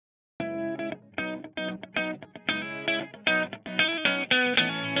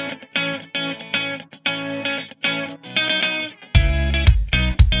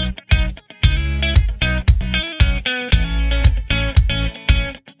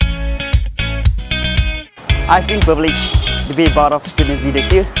I've been privileged to be part of student leader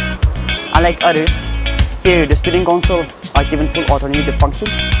here. Unlike others, here the student council are given full autonomy to function.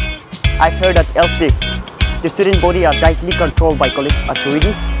 I've heard that elsewhere, the student body are tightly controlled by college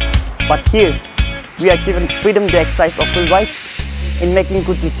authority, but here we are given freedom to exercise our full rights in making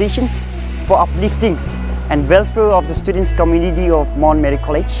good decisions for uplifting and welfare of the students' community of Mount Mary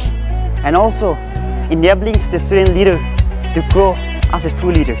College, and also enabling the student leader to grow as a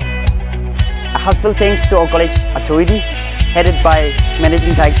true leader. A heartfelt thanks to our college authority, headed by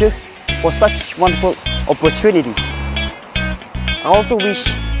Managing Director, for such wonderful opportunity. I also wish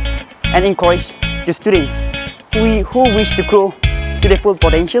and encourage the students who wish to grow to their full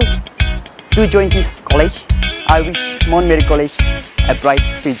potentials to join this college. I wish Mount Mary College a bright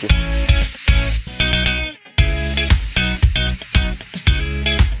future.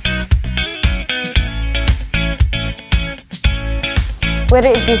 Whether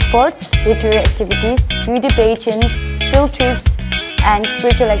it be sports, literary activities, beauty pageants, field trips, and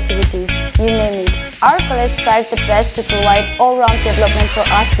spiritual activities, you name it. Our college strives the best to provide all-round development for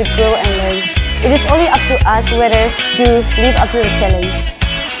us to grow and learn. It is only up to us whether to live up to the challenge.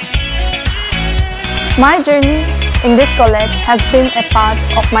 My journey in this college has been a part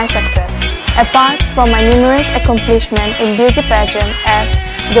of my success. Apart from my numerous accomplishments in beauty pageant as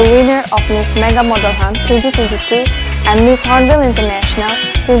the winner of Miss Mega Model Hunt 2022 and Miss Hornbill International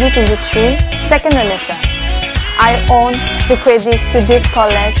 2023 second Renaissance, I owe the credit to this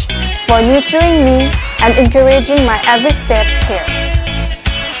college for nurturing me and encouraging my every steps here.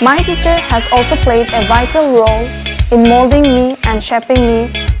 My teacher has also played a vital role in molding me and shaping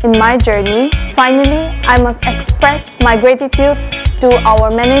me in my journey. Finally, I must express my gratitude to our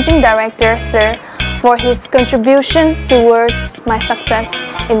Managing Director, Sir, for his contribution towards my success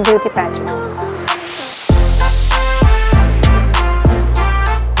in beauty pageant.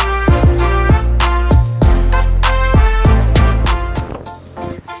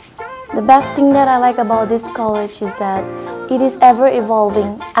 The best thing that I like about this college is that it is ever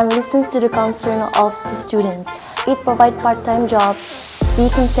evolving and listens to the concern of the students. It provides part-time jobs,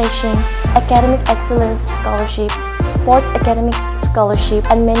 weekend session, academic excellence scholarship, sports academic scholarship,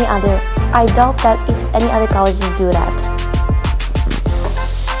 and many other. I doubt that if any other colleges do that.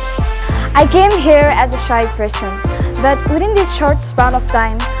 I came here as a shy person, but within this short span of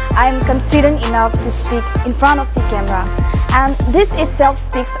time, I am confident enough to speak in front of the camera. And this itself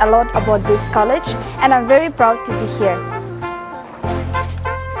speaks a lot about this college, and I'm very proud to be here.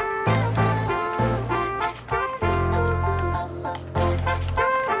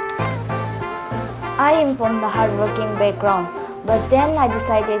 I am from the hardworking background, but then I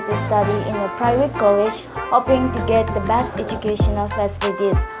decided to study in a private college, hoping to get the best educational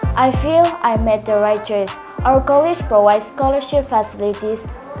facilities. I feel I made the right choice. Our college provides scholarship facilities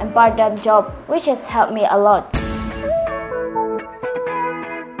and part-time job, which has helped me a lot.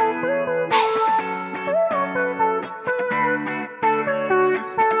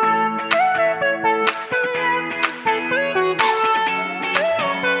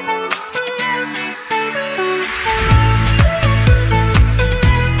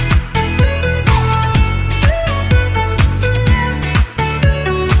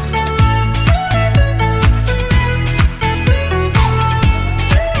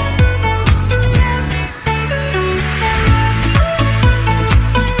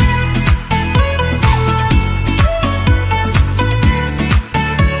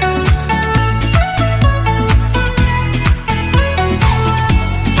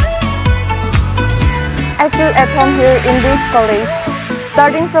 I feel at home here in this college.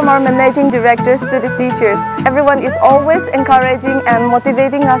 Starting from our managing directors to the teachers, everyone is always encouraging and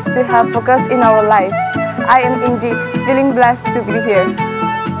motivating us to have focus in our life. I am indeed feeling blessed to be here.